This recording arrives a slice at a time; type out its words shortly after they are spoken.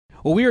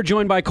Well, we are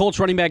joined by Colts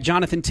running back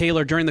Jonathan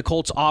Taylor during the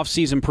Colts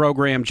offseason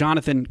program.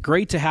 Jonathan,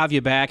 great to have you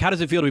back. How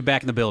does it feel to be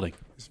back in the building?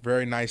 It's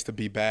very nice to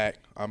be back.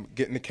 I'm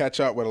getting to catch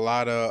up with a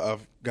lot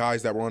of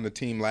guys that were on the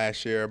team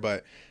last year,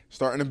 but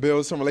starting to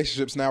build some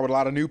relationships now with a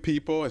lot of new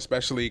people,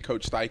 especially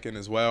Coach Steichen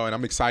as well, and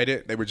I'm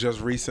excited. They were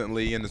just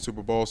recently in the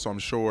Super Bowl, so I'm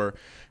sure,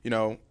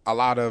 a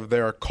lot of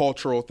their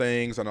cultural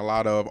things and a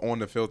lot of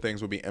on-the-field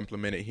things will be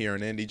implemented here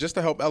in Indy just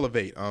to help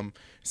elevate.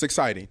 It's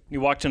exciting. You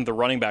walked into the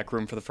running back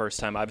room for the first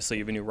time. Obviously,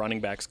 you have a new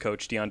running backs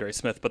coach, DeAndre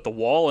Smith, but the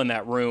wall in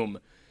that room,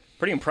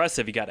 pretty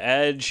impressive. You got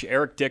Edge,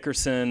 Eric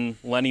Dickerson,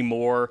 Lenny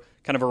Moore,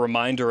 kind of a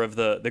reminder of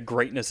the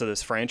greatness of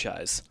this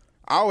franchise.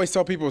 I always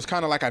tell people it's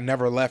kind of like I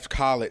never left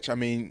college. I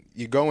mean,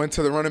 you go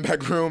into the running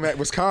back room at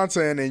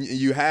Wisconsin and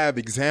you have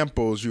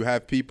examples. You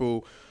have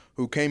people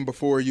who came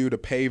before you to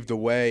pave the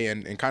way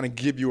and kind of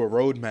give you a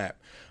roadmap.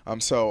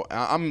 So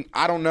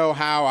I don't know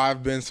how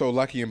I've been so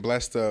lucky and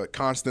blessed to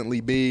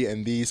constantly be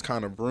in these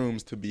kind of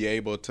rooms to be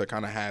able to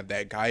kind of have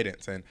that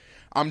guidance. And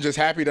I'm just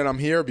happy that I'm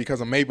here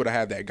because I'm able to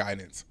have that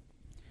guidance.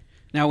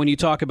 Now, when you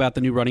talk about the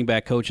new running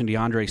back coach and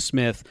DeAndre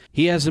Smith,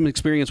 he has some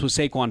experience with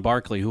Saquon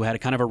Barkley, who had a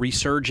kind of a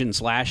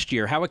resurgence last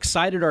year. How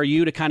excited are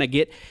you to kind of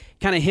get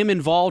him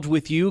involved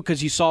with you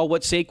because you saw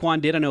what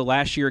Saquon did? I know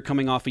last year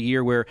coming off a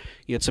year where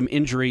you had some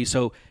injury,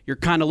 so you're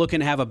kind of looking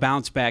to have a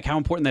bounce back. How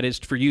important that is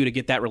for you to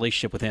get that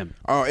relationship with him?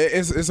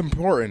 It's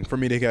important for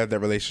me to get that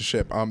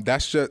relationship.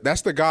 That's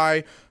the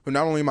guy who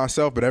not only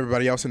myself but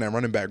everybody else in that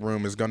running back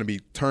room is going to be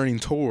turning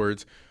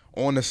towards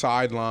on the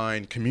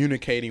sideline,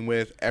 communicating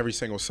with every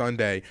single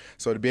Sunday.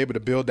 So to be able to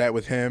build that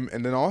with him.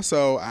 And then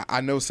also, I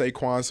know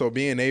Saquon, so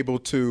being able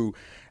to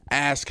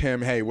ask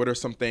him, hey, what are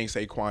some things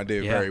Saquon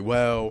did very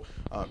well?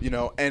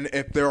 And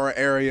if there are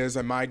areas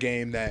in my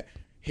game that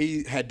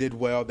he did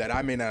well that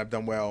I may not have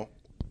done well,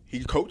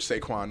 he coached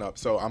Saquon up.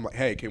 So I'm like,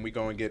 hey, can we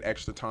go and get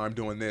extra time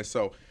doing this?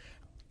 So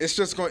it's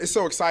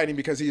so exciting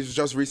because he's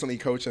just recently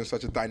coaching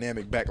such a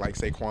dynamic back like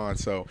Saquon,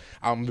 so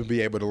I'm going to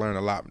be able to learn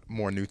a lot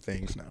more new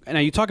things now. And now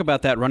you talk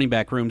about that running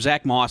back room.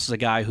 Zach Moss is a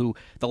guy who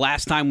the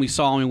last time we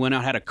saw him, he went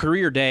out, had a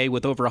career day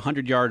with over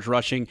 100 yards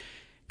rushing.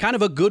 Kind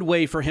of a good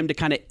way for him to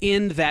kind of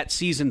end that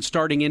season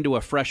starting into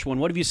a fresh one.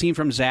 What have you seen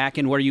from Zach,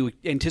 and what are you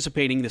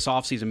anticipating this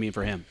offseason being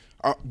for him?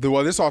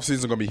 Well, this offseason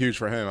is going to be huge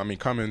for him. I mean,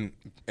 coming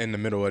in the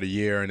middle of the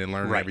year and then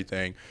learning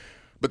everything.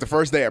 But the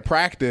first day of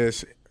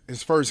practice,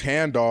 his first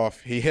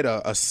handoff, he hit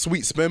a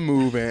sweet spin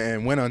move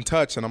and went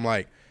untouched. And I'm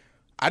like,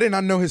 I did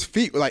not know his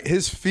feet. Like,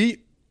 his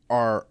feet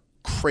are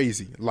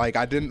crazy. Like,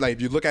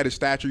 if you look at his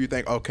stature, you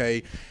think,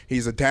 okay,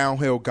 he's a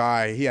downhill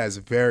guy. He has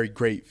very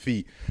great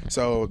feet.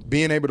 So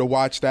being able to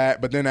watch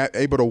that, but then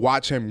able to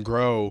watch him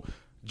grow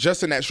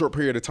just in that short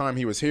period of time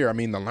he was here. I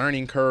mean, the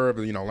learning curve,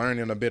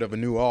 learning a bit of a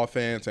new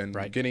offense and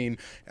getting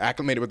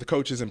acclimated with the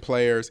coaches and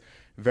players,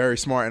 very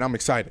smart, and I'm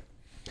excited.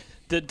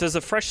 Does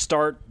a fresh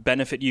start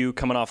benefit you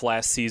coming off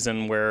last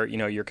season where,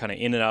 you're kind of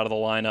in and out of the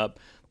lineup,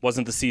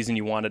 wasn't the season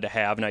you wanted to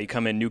have? Now you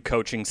come in, new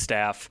coaching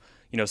staff,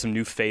 some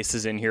new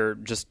faces in here.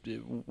 Just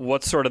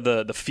what's sort of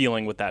the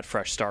feeling with that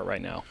fresh start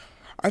right now?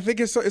 I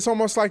think it's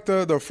almost like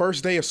the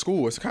first day of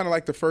school. It's kind of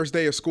like the first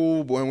day of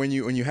school when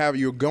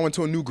you're going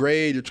to a new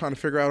grade, you're trying to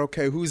figure out,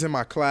 okay, who's in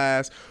my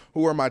class,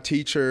 who are my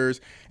teachers.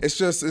 It's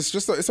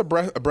a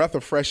breath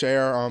of fresh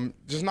air.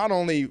 Just not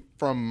only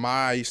from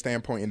my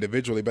standpoint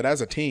individually, but as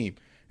a team.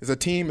 As a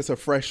team, it's a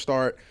fresh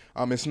start.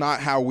 It's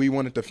not how we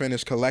wanted to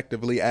finish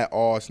collectively at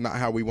all. It's not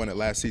how we wanted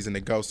last season to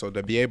go. So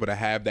to be able to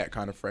have that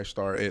kind of fresh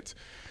start, it's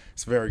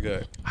very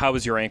good. How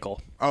was your ankle?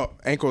 Oh,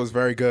 ankle is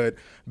very good.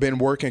 Been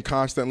working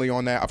constantly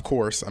on that, of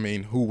course. I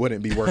mean, who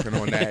wouldn't be working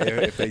on that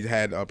if they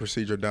had a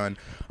procedure done?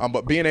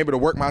 But being able to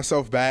work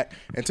myself back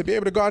and to be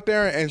able to go out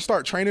there and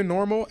start training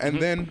normal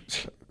and then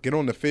get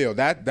on the field.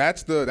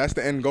 That's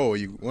the end goal.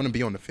 You want to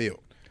be on the field.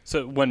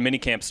 So when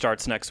minicamp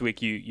starts next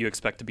week, you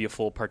expect to be a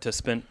full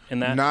participant in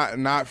that?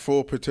 Not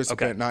full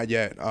participant, not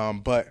yet.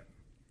 But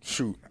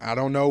shoot, I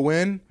don't know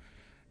when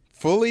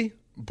fully,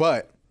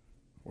 but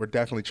we're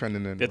definitely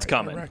trending in the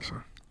right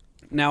direction.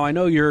 Now, I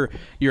know you're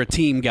a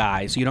team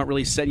guy, so you don't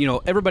really set,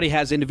 everybody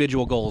has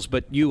individual goals,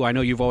 but I know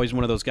you've always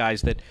one of those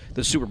guys that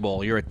the Super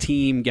Bowl, you're a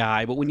team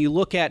guy. But when you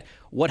look at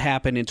what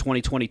happened in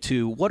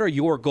 2022, what are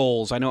your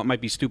goals? I know it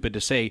might be stupid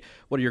to say,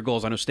 what are your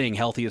goals? I know staying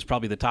healthy is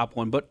probably the top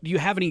one, but do you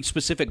have any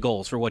specific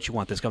goals for what you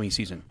want this coming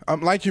season?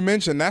 Like you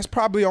mentioned, that's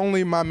probably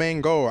only my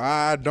main goal.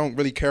 I don't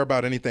really care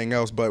about anything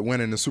else but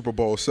winning the Super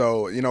Bowl.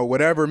 So,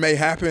 whatever may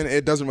happen,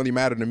 it doesn't really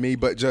matter to me,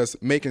 but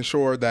just making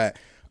sure that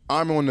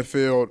I'm on the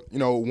field,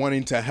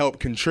 wanting to help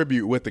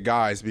contribute with the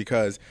guys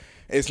because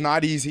it's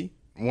not easy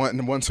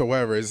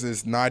whatsoever.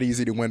 It's not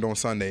easy to win on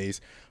Sundays,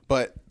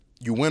 but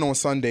you win on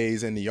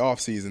Sundays in the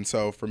offseason.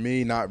 So for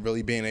me, not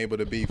really being able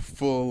to be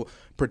full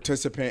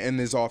participant in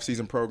this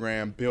offseason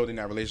program, building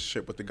that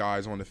relationship with the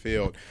guys on the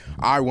field,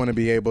 I want to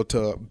be able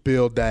to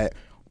build that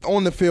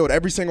on the field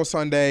every single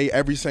Sunday,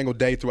 every single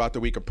day throughout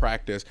the week of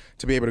practice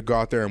to be able to go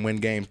out there and win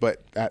games.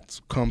 But that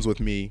comes with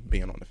me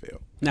being on the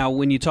field. Now,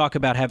 when you talk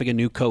about having a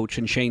new coach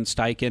and Shane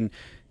Steichen,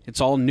 it's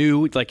all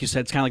new. Like you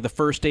said, it's kind of like the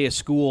first day of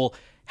school.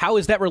 How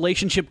has that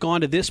relationship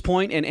gone to this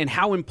point, and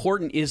how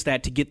important is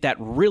that to get that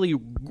really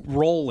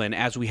rolling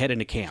as we head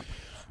into camp?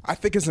 I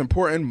think it's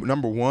important,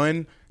 number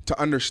one, to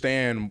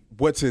understand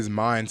what's his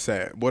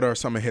mindset. What are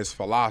some of his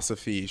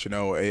philosophies?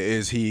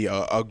 Is he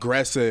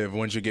aggressive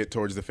once you get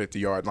towards the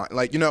 50-yard line?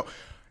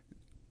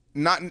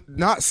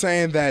 Not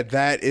saying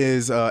that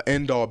is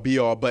end all be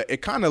all, but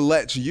it kind of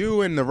lets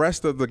you and the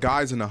rest of the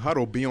guys in the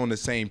huddle be on the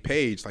same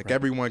page. Like,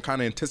 everyone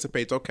kind of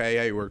anticipates, okay,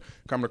 hey, we're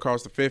coming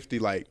across the 50,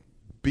 like,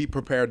 be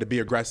prepared to be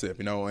aggressive,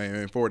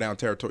 and forward down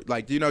territory.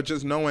 Like,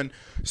 just knowing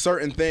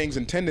certain things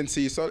and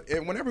tendencies. So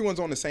when everyone's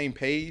on the same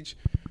page,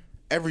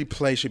 every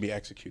play should be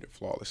executed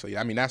flawlessly.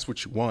 I mean, that's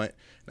what you want.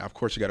 Now, of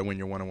course, you got to win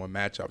your one-on-one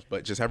matchups,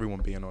 but just everyone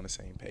being on the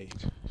same page.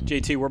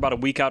 JT, we're about a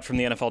week out from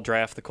the NFL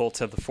draft. The Colts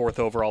have the 4th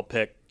overall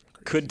pick.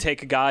 Could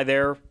take a guy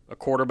there, a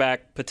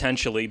quarterback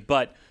potentially,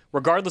 but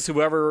regardless of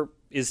whoever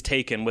is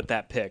taken with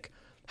that pick,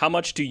 how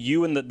much do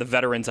you and the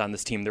veterans on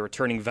this team, the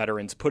returning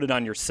veterans, put it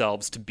on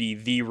yourselves to be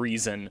the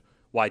reason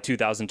why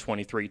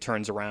 2023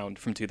 turns around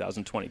from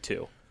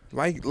 2022?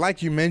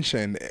 Like you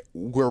mentioned,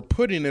 we're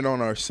putting it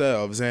on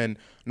ourselves, and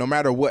no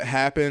matter what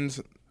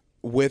happens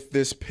with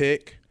this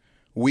pick,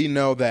 we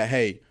know that,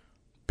 hey,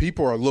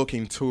 people are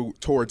looking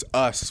towards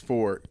us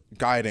for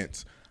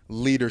guidance,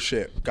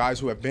 leadership, guys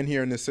who have been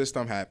here in the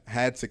system, have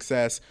had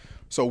success.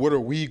 So what are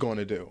we going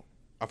to do?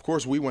 Of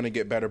course, we want to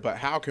get better, but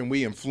how can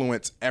we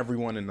influence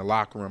everyone in the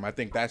locker room? I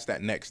think that's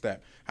that next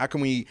step. How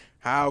can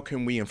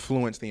we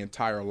influence the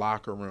entire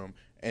locker room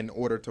in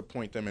order to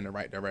point them in the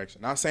right direction?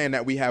 Not saying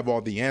that we have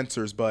all the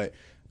answers, but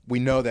we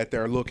know that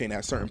they're looking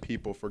at certain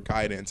people for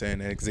guidance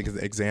and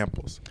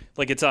examples.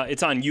 Like, it's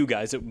on you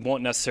guys. It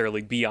won't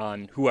necessarily be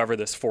on whoever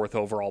this 4th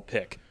overall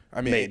pick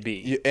may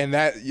be. And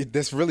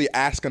that's really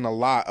asking a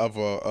lot of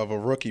a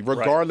rookie,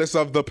 regardless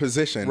of the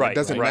position. Right, it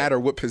doesn't matter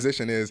what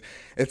position is.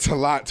 It's a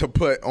lot to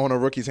put on a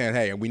rookie's hand.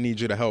 Hey, we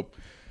need you to help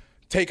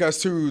take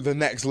us to the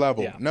next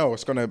level. Yeah. No,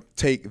 it's going to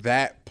take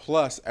that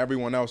plus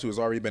everyone else who has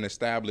already been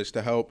established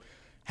to help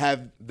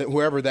have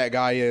whoever that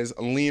guy is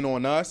lean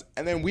on us,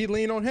 and then we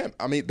lean on him.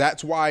 I mean,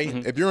 that's why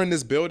if you're in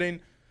this building,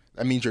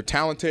 that means you're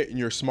talented and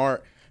you're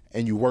smart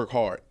and you work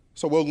hard.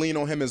 So we'll lean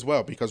on him as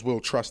well because we'll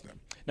trust him.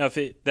 Now,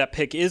 if that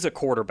pick is a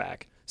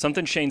quarterback,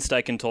 something Shane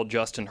Steichen told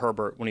Justin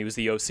Herbert when he was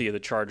the OC of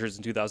the Chargers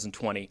in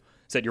 2020,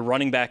 said your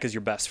running back is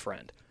your best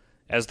friend.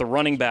 As the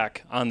running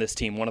back on this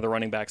team, one of the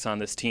running backs on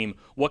this team,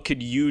 what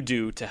could you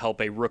do to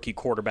help a rookie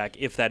quarterback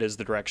if that is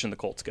the direction the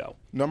Colts go?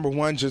 Number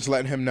one, just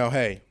letting him know,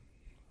 hey,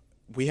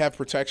 we have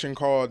protection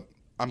called.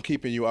 I'm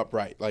keeping you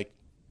upright. Like,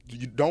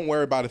 you don't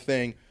worry about a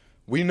thing.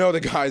 We know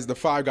the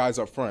 5 guys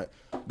up front.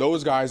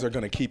 Those guys are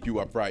going to keep you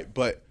upright.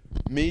 But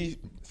me,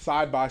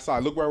 side by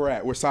side, look where we're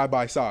at. We're side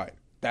by side.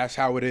 That's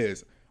how it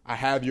is. I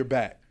have your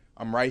back.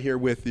 I'm right here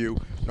with you.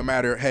 No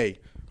matter, hey,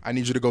 I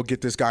need you to go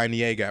get this guy in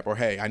the A-gap. Or,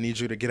 hey, I need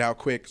you to get out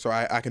quick so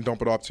I can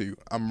dump it off to you.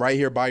 I'm right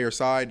here by your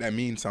side. That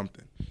means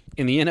something.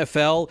 In the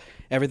NFL,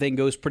 everything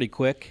goes pretty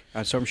quick,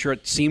 so I'm sure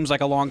it seems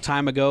like a long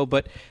time ago.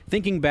 But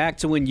thinking back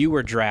to when you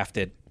were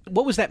drafted,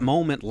 what was that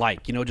moment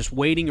like? Just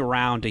waiting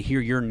around to hear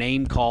your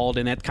name called,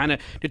 and that kind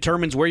of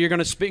determines where you're going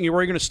to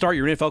start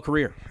your NFL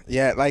career.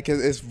 Yeah, like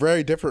it's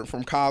very different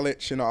from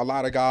college. A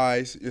lot of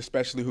guys,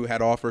 especially who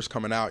had offers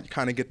coming out, you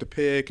kind of get to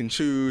pick and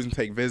choose and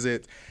take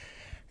visits.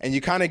 And you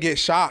kind of get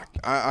shocked.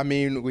 I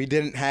mean, we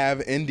didn't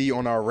have Indy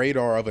on our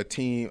radar of a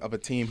team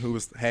who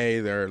was, hey,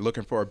 they're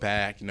looking for a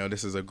back.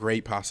 This is a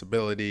great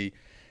possibility.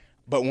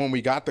 But when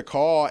we got the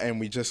call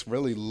and we just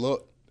really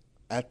looked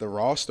at the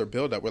roster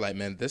buildup, we're like,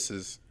 man, this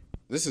is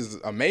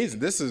amazing.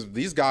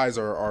 These guys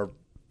are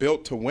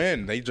built to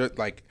win. They just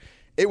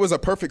it was a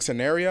perfect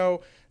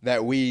scenario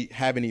that we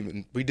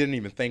didn't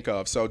even think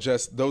of. So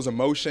just those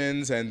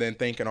emotions and then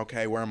thinking,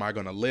 okay, where am I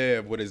going to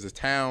live? What is the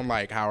town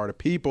like? How are the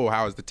people?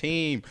 How is the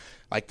team?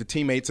 Like the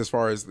teammates as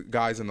far as the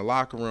guys in the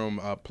locker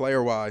room,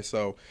 player-wise.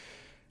 So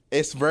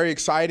it's very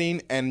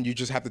exciting, and you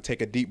just have to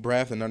take a deep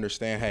breath and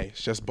understand, hey,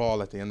 it's just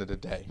ball at the end of the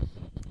day.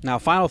 Now,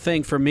 final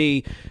thing for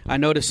me, I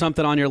noticed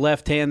something on your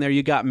left hand there.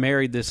 You got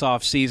married this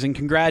offseason.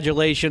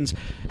 Congratulations.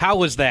 How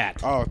was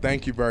that? Oh,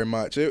 thank you very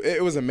much.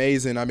 It was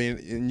amazing. I mean,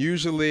 and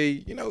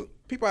usually,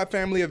 people have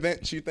family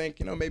events. You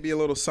think, maybe a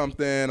little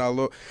something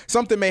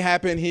may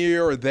happen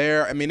here or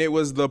there. I mean, it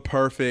was the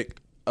perfect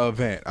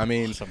event. I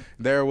mean, awesome.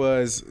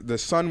 The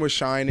sun was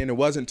shining. It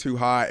wasn't too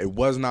hot. It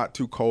was not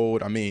too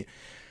cold. I mean,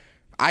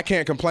 I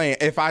can't complain.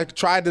 If I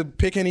tried to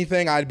pick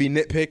anything, I'd be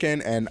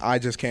nitpicking, and I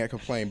just can't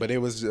complain. But it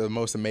was the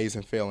most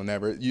amazing feeling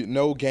ever.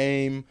 No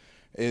game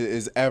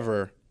is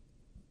ever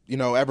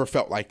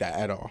felt like that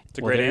at all. It's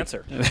a great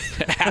answer.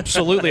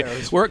 Absolutely.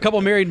 We're a couple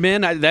married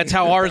men. That's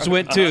how ours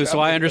went, too, so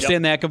I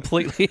understand that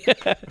completely.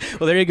 Well,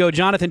 there you go,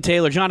 Jonathan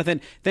Taylor. Jonathan,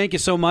 thank you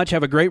so much.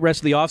 Have a great rest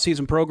of the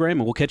offseason program,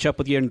 and we'll catch up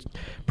with you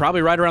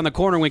probably right around the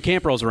corner when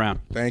camp rolls around.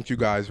 Thank you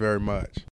guys very much.